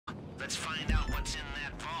Let's find out what's in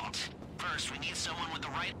that vault. First, we need someone with the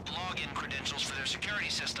right login credentials for their security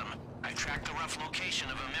system. I've tracked the rough location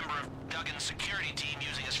of a member of Duggan's security team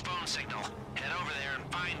using his phone signal. Head over there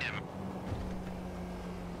and find him.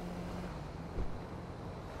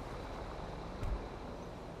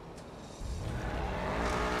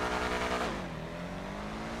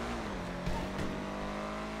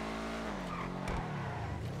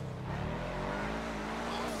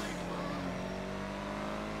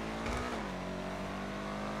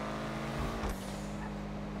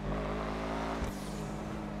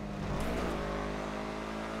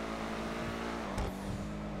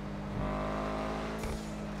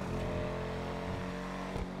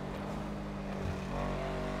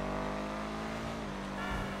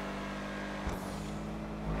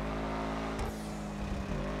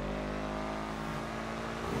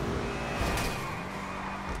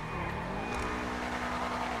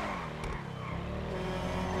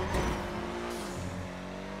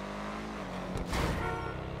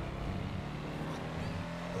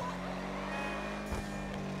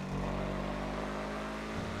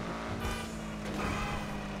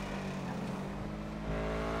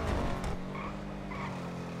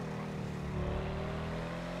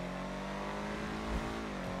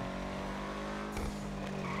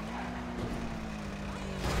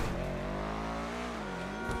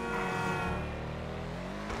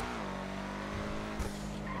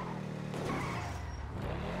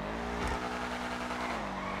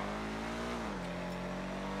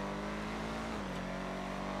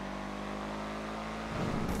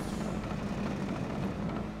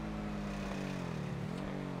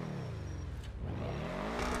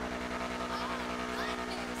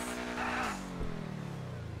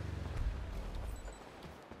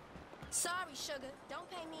 Sorry, sugar. Don't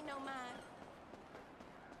pay me no mind.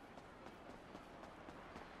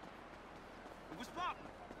 What's poppin'?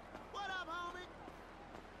 What up, homie?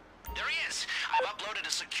 There he is. I've uploaded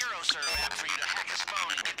a SecuroServe app for you to hack his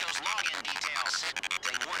phone and get those login details.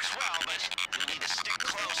 Thing works well, but you'll need to stick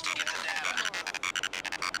close to get the data.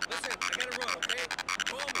 Listen, I gotta run, okay?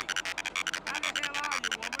 Call me. How the hell are you,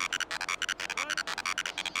 woman? What? Wow, what the hell?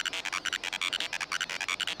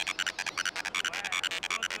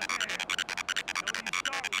 Don't you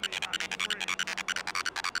start with me about your friends.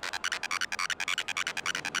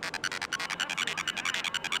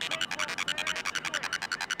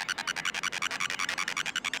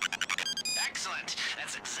 Excellent.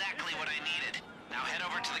 That's exactly what I needed. Now head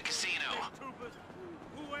over to the casino. Troopers,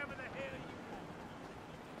 whoever the hell you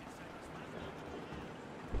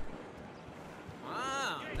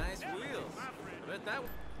Wow, nice wheels. I bet that.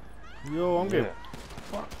 Yo, I'm good.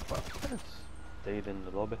 Yeah. Fuck this. Stayed in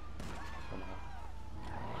the lobby somehow.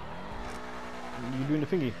 You doing the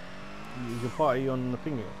thingy? You party on the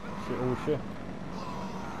thingy? Shit, all shit.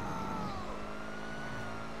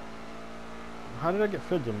 How did I get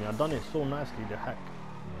feds on me? I done it so nicely, the hack.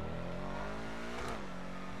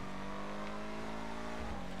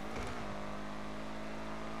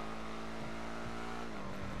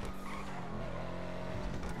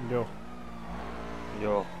 Yo,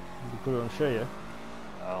 Yo, you put it on share, yeah?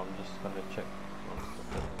 I'm just gonna check.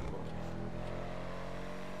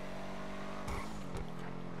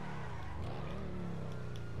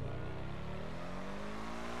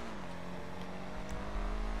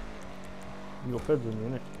 You got feds on you,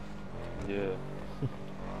 innit? Yeah.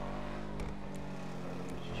 Let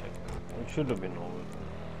me just check. It should have been over.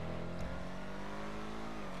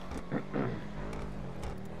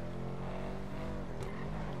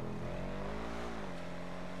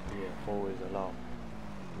 Yeah, always allowed.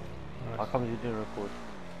 Nice. How come you didn't record?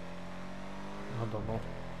 I don't know.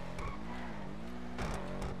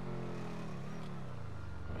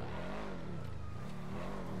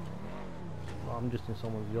 I'm just in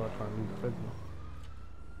someone's yard trying to leave the feds now.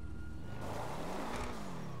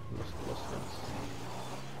 Lost feds.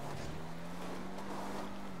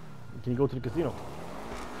 Can you go to the casino?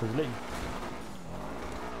 Does it let you?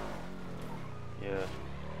 Yeah.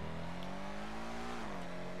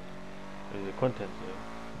 There's the content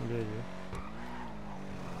there. Yeah.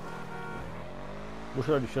 What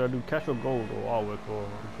should I do? Should I do cash or gold or artwork or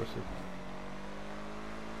impressive?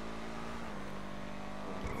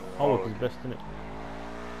 Artwork is best, isn't it?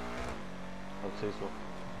 I'd say so.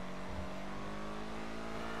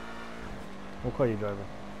 What car are you driving?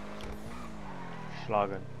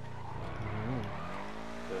 Schlagen. Mm.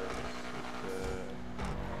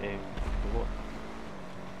 AMG, what?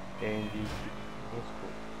 AMG, what's it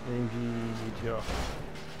called? AMG GTR.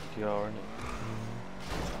 GR, innit?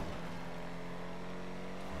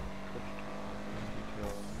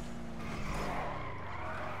 GTR.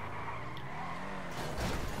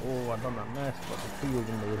 Oh, I done that nice, but the tree was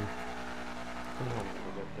in the way. Come on,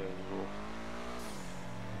 we get there as well.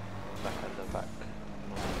 Back at the back.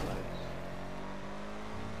 Nice.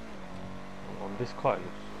 On this car it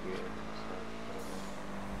looks weird.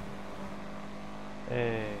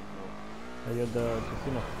 Hey, no. Are you at the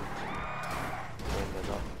casino? There's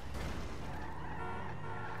up.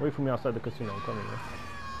 Wait for me outside the casino, I'm coming, yeah?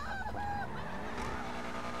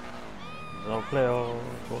 No player,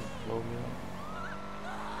 don't blow me up.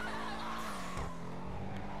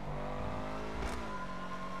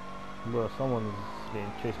 Bro, someone's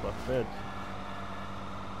getting chased by feds.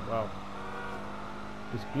 Wow.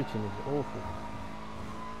 This glitching is awful.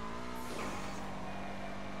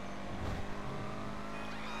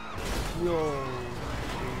 Yo!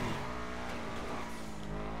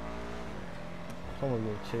 Someone's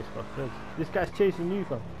getting chased by feds. This guy's chasing you,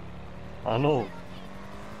 fam. I know.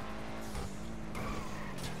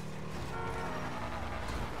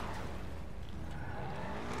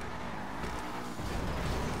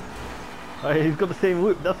 Oh, he's got the same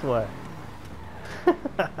whip, that's why.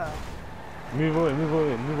 Move away, move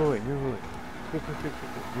away, move away, move away. Quick, quick, quick,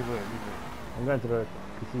 quick, quick. Move away, move away. I'm going to the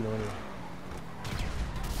casino anyway.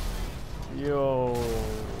 Yo,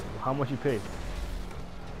 how much you paid?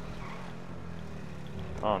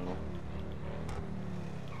 I don't know.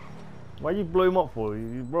 Why you blow him up for?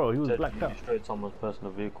 Bro, he was Said blacked you out. destroyed someone's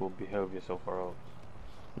personal vehicle, behave yourself or else.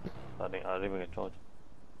 I didn't even get charged.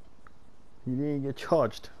 You didn't get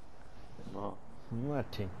charged. No. Mad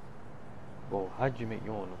thing. Bro, how'd you make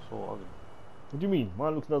your one so ugly? What do you mean?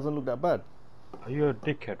 Mine doesn't look that bad. Are you a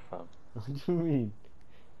dickhead, fam? What do you mean?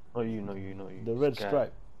 Not you, not you, not you. The red Scared.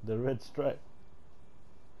 stripe. The red stripe.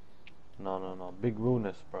 No, no, no. Big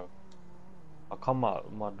realness, bro. I come out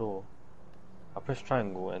of my door. I press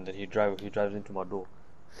triangle and then he drives into my door.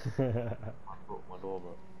 I broke my door,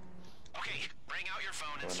 bro. Okay, bring out your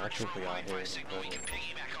phone and Well, search for naturally a out Wi-Fi here, signal we can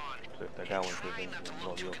piggyback on. So if the guy wants to Try then not to not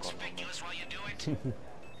look too your car, no, man. conspicuous while you do it.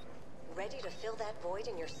 Ready to fill that void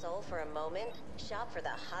in your soul for a moment? Shop for the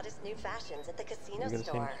hottest new fashions at the casino You get the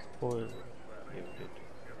same store. for yeah, we did.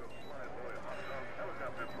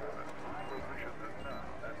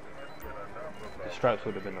 The stripes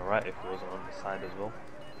would have been alright if it wasn't on the side as well.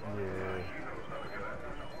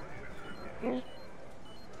 Yeah.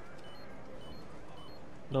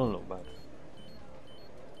 Don't look bad.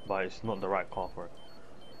 But it's not the right car for it.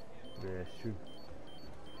 Yeah, it's true.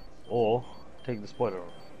 Or take the spoiler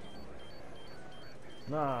off.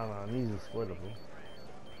 Nah, these are spoilable.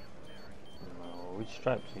 No, which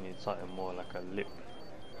stripes you need something more like a lip.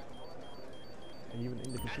 Are you even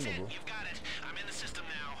in the That's casino, it, bro? you've got it. I'm in the system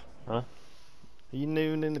now. Huh? Are you not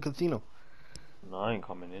even in the casino? No, I ain't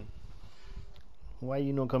coming in. Why are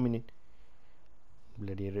you not coming in?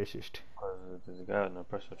 Bloody racist. Because there's a guy on the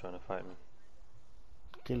presser trying to fight me.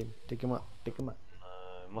 Kill him. Take him out. Take him out.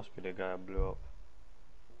 It must be the guy I blew up.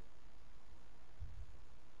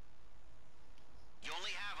 You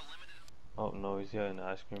only have a limited... Oh no, he's here in the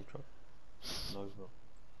ice cream truck. No, he's not.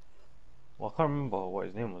 Well, I can't remember what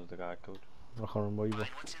his name was, the guy I killed. I can't remember either. Find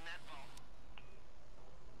what's in that vault.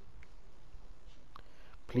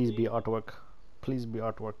 Please be artwork. Please be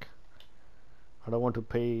artwork. I don't want to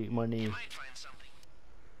pay money. You might find something.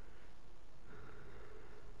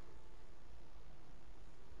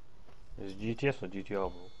 Is it GTS or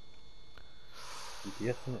GTR, bro?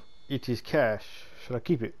 GTS, isn't it? It is cash. Should I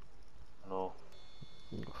keep it? No.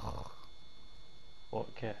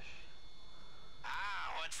 What cash? Ah,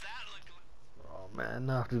 what's that look like? Oh man,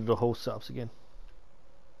 now I have to do the whole setups again.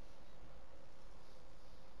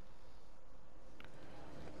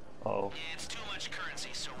 Uh oh. Yeah, it's too much currency,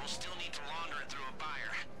 so we'll still need to launder it through a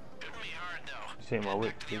buyer. Shouldn't be hard, though. You say my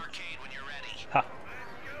whip, Back to the bitch. arcade when you're ready. Ha!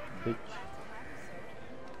 Bitch.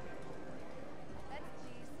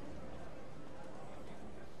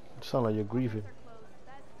 You sound like you're grieving.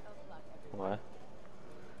 Why?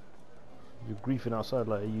 You're grieving outside,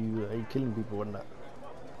 like are you killing people and that?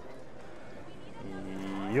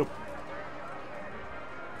 Yup.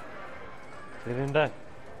 They didn't die.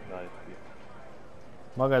 Nice.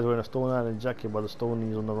 My guy's wearing a Stone Island jacket, but the Stone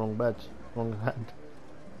is on the wrong badge, wrong hand.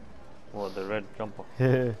 What, the red jumper?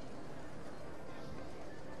 Yeah.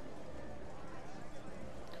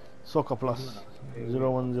 Soccer Plus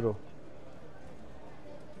 010.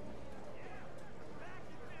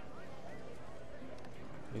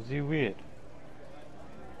 Is he weird?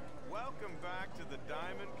 Welcome back to the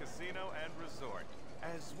Diamond Casino and Resort.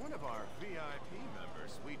 As one of our VIP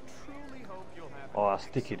members, we truly hope you'll have... Oh, I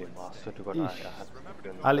sticked him. I swear to God, I had to stick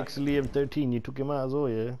him. Alex Liam 13, you took him out as well,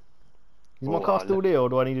 yeah? Is my Oh, car I still left- there or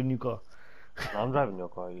do I need a new car? No, I'm driving your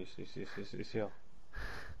car. It's here.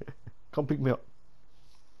 Come pick me up.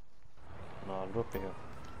 I'll drop it here.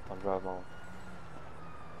 I'll drive my one.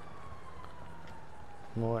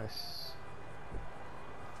 Nice.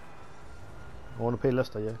 I want to pay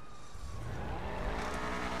Leicester, yeah.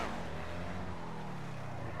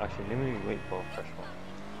 Actually, let me wait for a fresh one.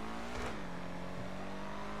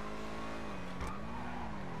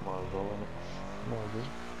 Might as well, innit? No, dude.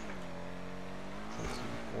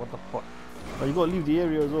 What the fuck? Oh, you gotta leave the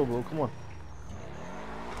area as well, bro. Come on.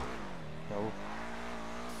 No.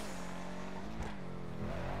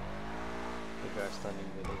 The guy standing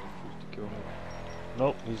there doesn't choose to kill me.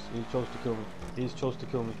 Nope, he chose to kill me. He's chose to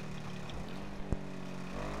kill me.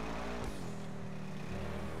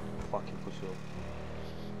 Fucking pussy.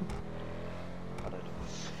 I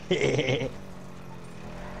died.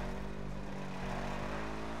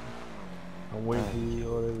 I'm waiting for you.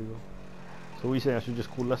 Oh, there we go. So what are you saying? I should just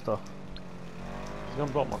call Leicester? He's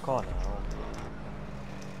gonna block my car now.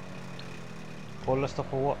 Call Leicester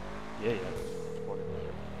for what? Yeah.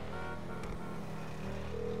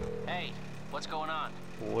 Hey, what's going on?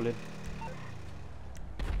 All in.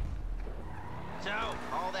 So,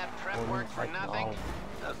 all that prep work for nothing?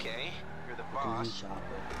 Okay, you're the boss.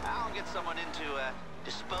 I'll get someone in to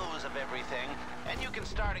dispose of everything, and you can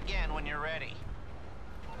start again when you're ready.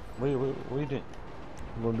 Wait, what are you doing?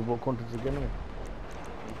 I'm going to do what contents again,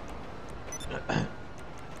 innit?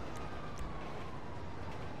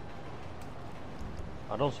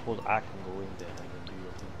 I don't suppose I can go in there and then do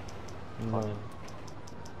your thing. No.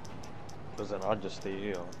 Because then I'll just stay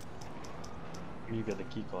here. You get the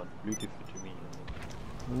key card, Bluetooth it to me.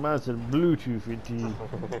 Man said Bluetooth it to you.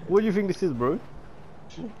 What do you think this is, bro?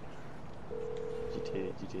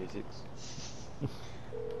 GTA 6.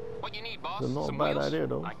 What you need, boss? It's not a Some bad wheels? idea,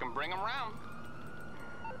 though. I can bring them around.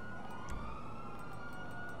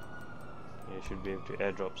 Yeah, you should be able to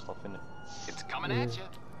airdrop stuff in it. It's coming at you.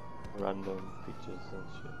 Random pictures and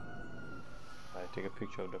shit. I take a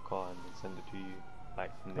picture of the car and then send it to you.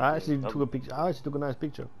 Like in the I game. actually took a picture. I actually took a nice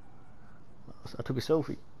picture. I took a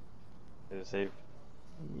selfie. Is it safe?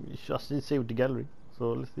 It's just it's saved the gallery.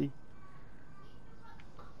 So let's see.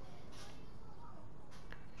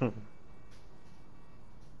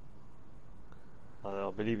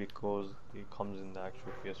 I believe it comes in the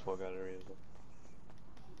actual PS4 gallery as well.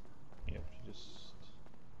 You have to just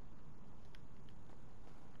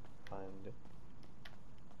find it.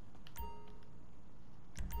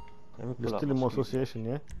 Let me You're pull up still in my more Scooby. association,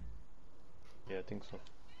 yeah? Yeah, I think so.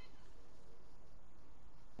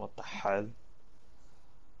 What the hell?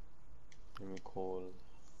 Let me call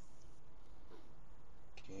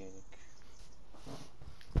mechanic.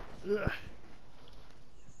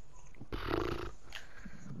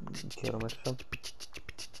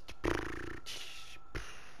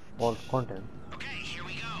 All content. Okay, here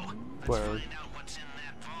we go. Well, Let's find out what's in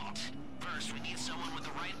that vault. First, we need someone with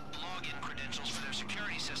the right login credentials for their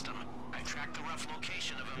security system. I tracked the rough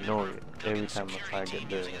location of a member of every Duggan's time I try to security get team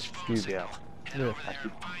the using his phone Scooby signal. out, Head over there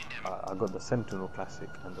and find him. I got the Sentinel Classic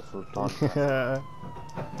and the Sultan Classic. I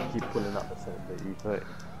keep pulling up the E30.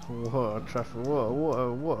 What a traffic!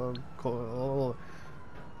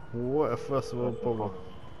 What a first world problem.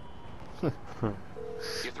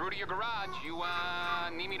 You're through to your garage. You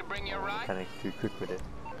need me to bring you a ride? Mechanic too quick with it.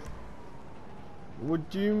 What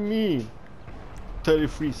do you mean?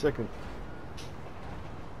 33 seconds.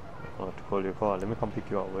 I want to call your car. Let me come pick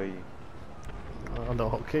you up. Where are you? The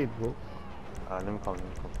arcade, bro. Let me come.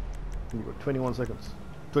 You got 21 seconds.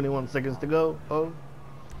 21 seconds to go. Oh.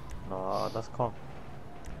 No, that's calm.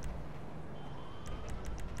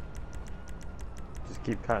 Just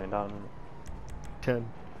keep counting down. 10,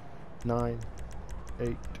 9,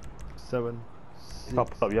 8, 7, 6,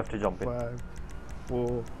 Up, you have to jump in. 5,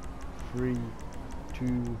 4, 3, 2,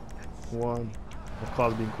 1. The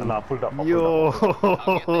car's being cool. No, I pulled up. Yo!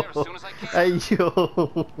 I'll get there as soon as I can. Hey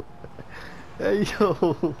yo! Hey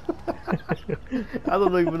yo! I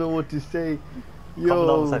don't even know what to say.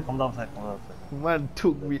 Yo! Come down side. Man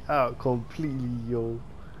took me out completely, yo.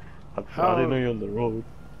 I didn't know you're on the road.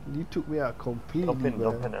 You took me out completely, Jump in,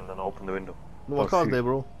 man. and then open the window. No, my Oh, car's shoot. there,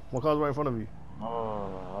 bro. My car's right in front of you.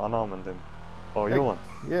 No, unarmed them. Oh, Hey, you one?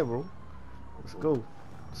 Yeah, bro. Let's go.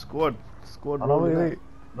 Squad. Oh, no, rolling out. wait.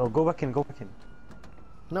 No, go back in.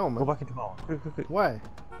 No, Go man. back into power. Quick. Why?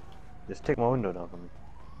 Just take my window down for me.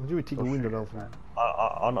 What do you mean take a window down for me?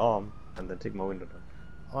 Unarmed, and then take my window down.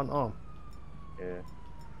 Unarmed. Yeah.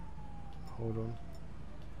 Hold on.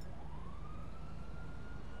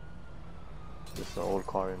 This is an old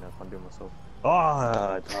car in there. I can't do it myself.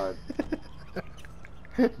 Ah, I died.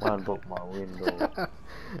 Man broke my window.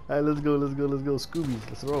 Alright, let's go. Scooby,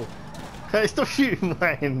 let's roll. Hey, stop shooting,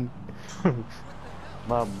 man.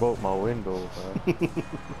 Man broke my window, man.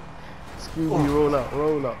 Scooby, roll up,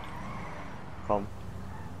 roll up. Come.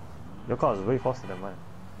 Your car is way faster than mine.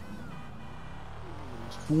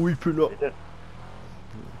 Sweeping up. It did.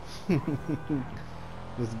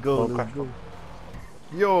 Let's go, Don't let's crash. go.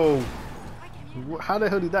 Yo! How the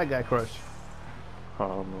hell did that guy crash? I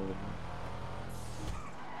don't know.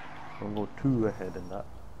 Don't go too ahead in that.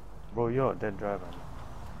 Bro, you're a dead driver.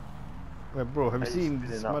 Wait, bro, have you Hey, seen spin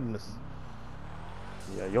this it up. madness?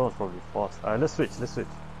 Yeah, yours probably fast. Alright, let's switch, let's switch.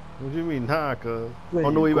 What do you mean? Nah, cuz. Where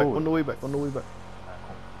On the you way back, going? on the way back, on the way back.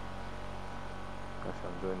 Gosh,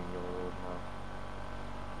 I'm joining your road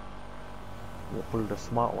now. You pull the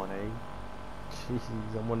smart one, eh? Jeez,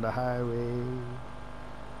 I'm on the highway.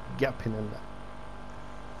 Gapping and that.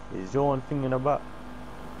 Is your one thing in the back?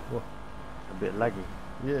 What? A bit laggy.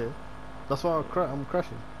 Yeah. That's why I'm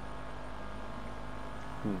crashing.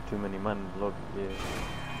 Too many man in the lobby,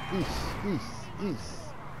 yeah. East.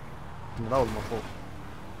 No, that was my fault.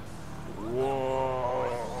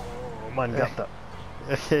 Whoa, man, got that.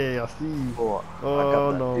 Hey, I see you. Oh, I Oh,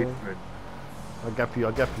 got that no. different. I gap you.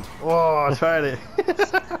 Oh, I tried it.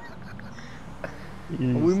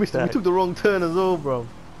 We missed it. We took the wrong turn as well, bro.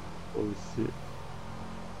 Oh shit.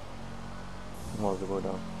 Might as well go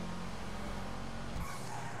down.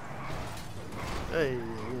 Hey.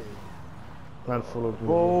 Man followed me.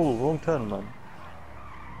 Whoa, wrong turn, man.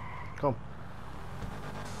 Come.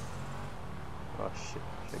 Oh shit,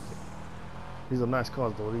 shake it. These are nice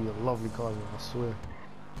cars though. These are lovely cars, man, I swear.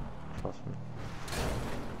 Trust me.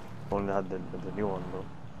 Only had the new one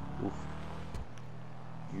though. Oof.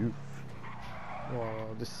 Oof. Wow,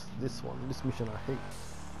 this mission I hate.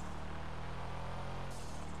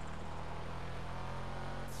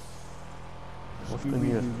 What's the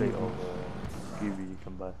nearest plate of Scooby you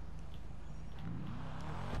can buy?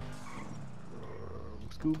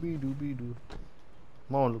 Scooby Dooby Doo.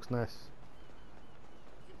 My one looks nice.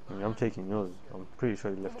 I mean, I'm taking yours. I'm pretty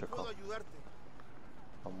sure you left your car.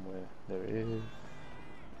 Somewhere. There it is.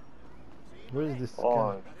 Where is this Oh,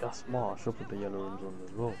 guy? that's smart. I should put the yellow rims on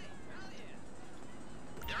as well.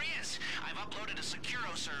 There he is. I've uploaded a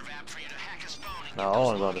SecuroServe app for you to hack his phone and Nah, get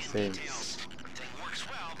all those about the login same. details. Thing works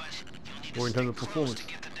well, but you'll need Or to in stay terms of close performance? to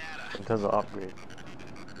get the data. In terms of upgrade.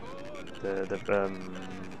 The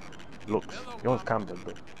looks. Yours cambered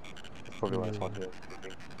though. That's probably why it's hard to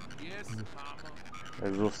think.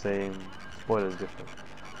 Exhaust same. Spoilers different.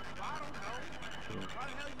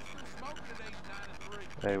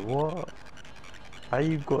 Hey, what? How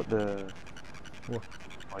you got the... What?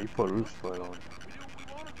 Oh, you put roof spoiler on.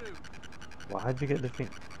 Well, how'd you get the thing?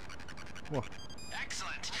 What?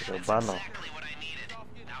 Excellent. The That's banner. exactly what I needed.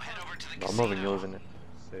 Now head over to the No, I'm casino. having yours in it.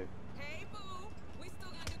 So, Hey, boo. We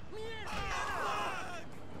still got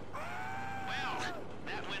Well,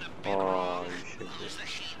 that went a bit oh, wrong. you should Lose the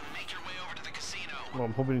heat and make your way over to the casino. Well,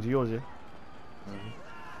 I'm hopping into yours, yeah?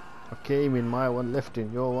 I came in my one, left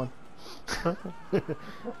in your one.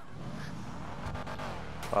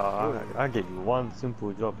 I gave you one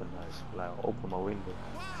simple job and I like open my window.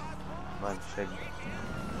 Man, check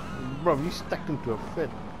that. Bro, you stacked into a Fed.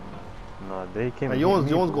 No, they came. Hey, and yours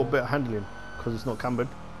hit me, got bro. better handling because it's not cambered.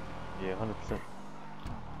 Yeah, 100%.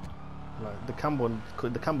 Like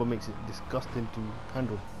the camber makes it disgusting to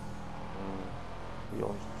handle.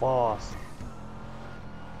 Yours fast.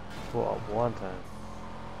 Put up one time.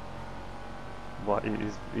 But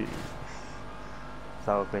it's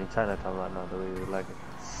how we're playing Chinatown right now, the way you like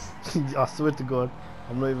it. I swear to God,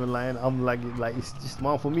 I'm not even lying. I'm lagging. Like it's just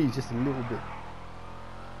small for me. It's just a little bit.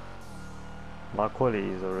 My quality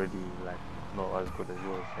is already like not as good as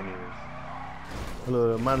yours, anyways.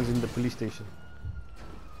 Hello, the man's in the police station.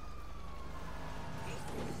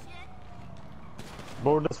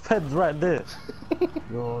 Bro, there's feds right there.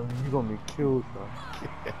 Yo, you gonna be killed, bro.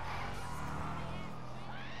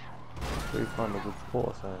 So you found a good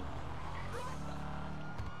spot, son.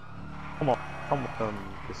 Come on,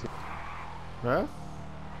 casino. Huh?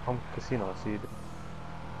 Come casino, I see it.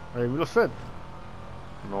 Hey, we lost Fed.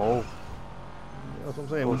 No, That's what I'm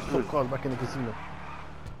saying. Oh, We shit. put cars back in the casino.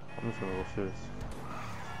 I'm just gonna go serious.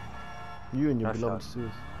 You and your That's beloved right.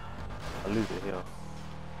 Suez. I lose it here.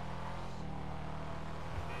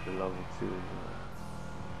 Beloved too, you know.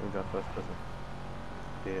 Maybe that first person.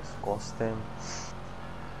 Disgusting.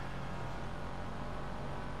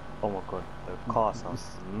 Oh my god, the car sounds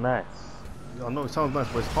nice. I know it sounds nice,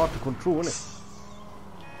 but it's hard to control, isn't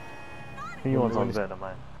it? Your one when sounds it's- better than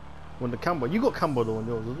mine. When the camber, you got camber though on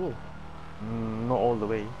yours as well. Not all the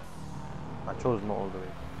way. I chose not all the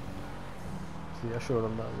way. See, I showed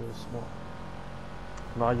them that it was smart.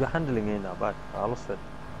 No, your handling ain't that bad. I lost it.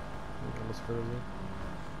 Okay, let's fair as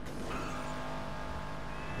well.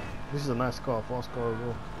 This is a nice car, fast car as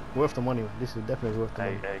well. Worth the money. This is definitely worth the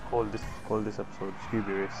money. I call this episode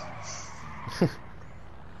Scooby Race.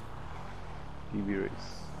 Scooby Race.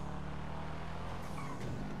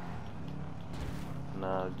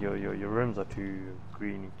 Nah, your rims are too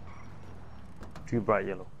greeny. Too bright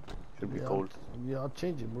yellow. Should be gold. Yeah, I'll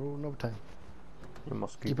change it, bro. Another time. You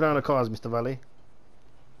must Keep an eye on the cars, Mr. Valet.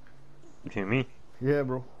 Between me. Yeah,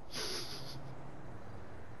 bro.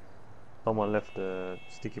 Someone left the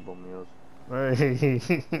sticky bomb yours. Hey.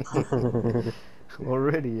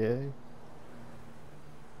 Already, yeah.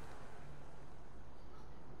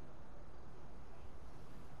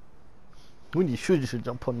 When you should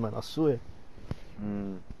jump on, man. I swear.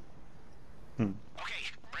 Okay,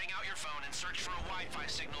 bring out your phone and search for a Wi-Fi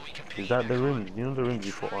signal we can ping Is that you the back rims? on. You know the rims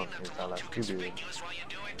you put on? Find Is the that like look Scooby rims? conspicuous while you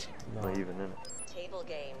do it. Not even in it. Table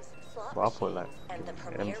games, slot But I put like machines, and the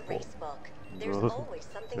premier M4. race book. There's Bro. always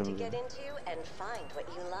something to get into and find what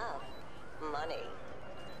you love. Money.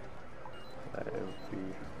 Like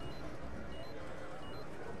MP.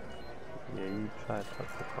 Yeah, you try to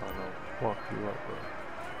touch the car now. Fuck you up, bro.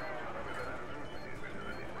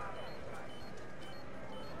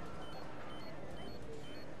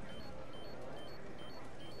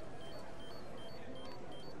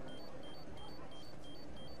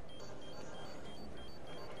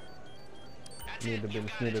 Near the bin,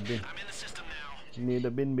 near the bin. I'm in the system now. Near the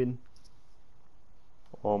bin.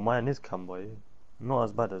 Oh, mine is cam, boy. Not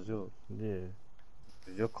as bad as yours. Yeah.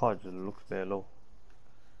 'Cause your car just looks very low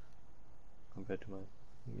compared to mine.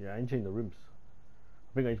 Yeah, I ain't changed the rims.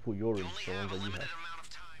 I think I need to put your rims, the ones that you have.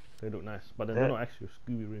 They look nice, but they're not actually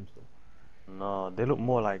Scooby rims though. No, they look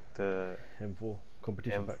more like the M4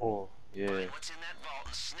 competition pack. M4. Yeah. What's in that vault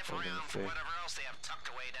and sniff I was around gonna for say. whatever else they have tucked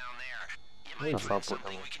away down there. You Hey, might that's find how I put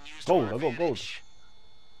something them. we can use Gold, to our I got gold. advantage.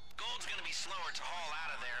 Gold's gonna be slower to haul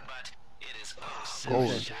out of there, but it is oh so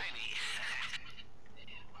Gold. shiny.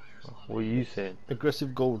 What are you saying?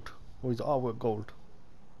 Aggressive gold. Or is it artwork gold?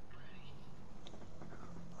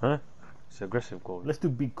 Huh? It's aggressive gold. Let's do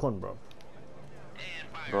big con, bro.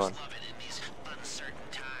 And buyers Go on. love it in these uncertain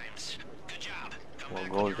times. Good job. Come Well,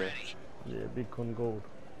 back gold when you're there. ready. Yeah, big con gold.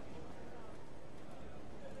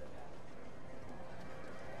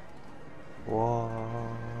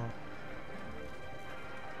 Whoa.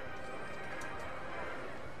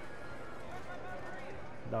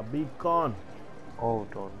 The big con.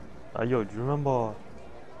 Hold on. Yo, do you remember?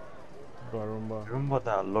 Do I remember? Remember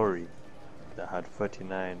that lorry that had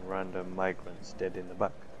 39 random migrants dead in the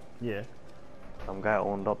back? Yeah. Some guy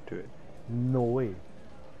owned up to it. No way.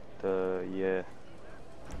 Yeah,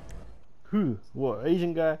 Who? What?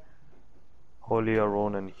 Asian guy? Hollier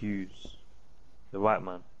Ronan Hughes, the white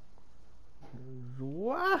man.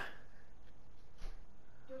 What?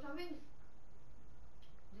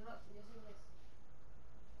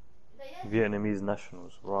 Vietnamese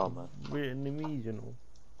nationals, raw man. Vietnamese, you know.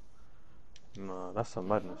 No, that's some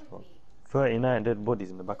madness, bro. 39 dead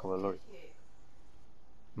bodies in the back of a lorry.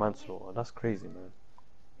 Manslaughter, that's crazy, man.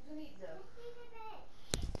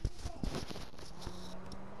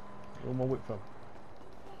 Where my whip from?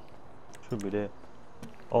 Should be there.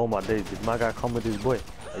 Oh my days, did my guy come with his boy?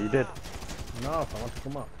 Are you dead? Nah, fam, I took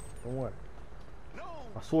him out. Don't worry.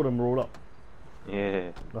 I saw them roll up.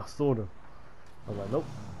 Yeah. I saw them. I was like, nope.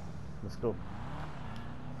 Let's go.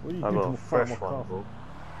 What are you I doing got to a my front fresh of my car? one, bro.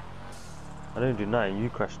 I didn't do nothing, you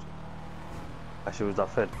crashed. Actually, it was that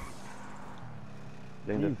Fed.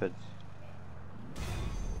 Blame the Hmm. feds.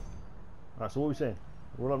 Alright, so what are we saying?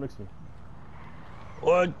 Roll up next to me.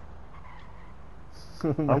 What?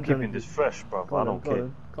 Man, I'm trying keeping to- this fresh, bro. Come I on don't then, come on care.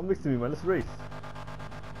 then. Come next to me, man. Let's race.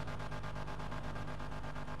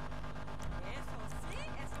 Eso sí,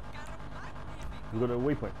 es un carro magnífico. We got a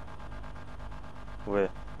waypoint. Where?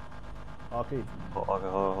 Arcade. Oh, okay,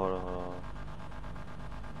 hold on.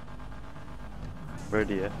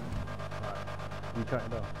 Ready, yeah? Alright. You count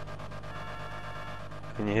it down.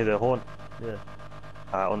 Can you hear the horn? Yeah.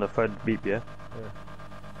 On the third beep, yeah? Yeah.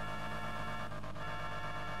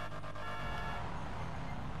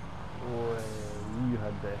 Boy, you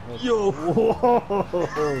had the head. Yo!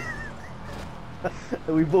 Whoa!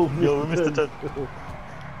 We both missed Yo, we missed the turn.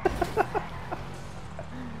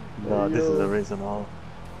 Nah, this is Yo. a race and a half.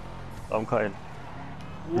 I'm cutting.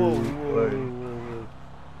 Whoa, Dude, whoa, word. whoa,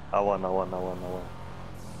 I won. whoa.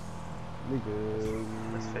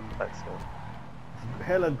 Let's Nigga. fake back so.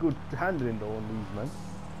 Hella good handling though on these, man.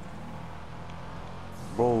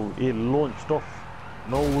 Bro, it launched off.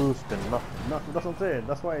 No wheel spin, nothing. That's what I'm saying.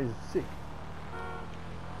 That's why it's sick.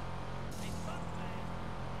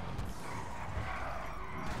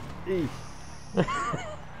 Eesh.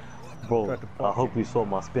 Bro, Tried to I park hope you saw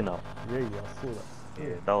my spin out. Yeah, I saw that.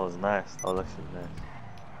 Yeah, that was nice. That was actually nice.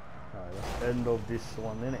 end of this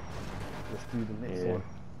one, innit? Let's do the next Yeah.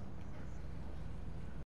 one.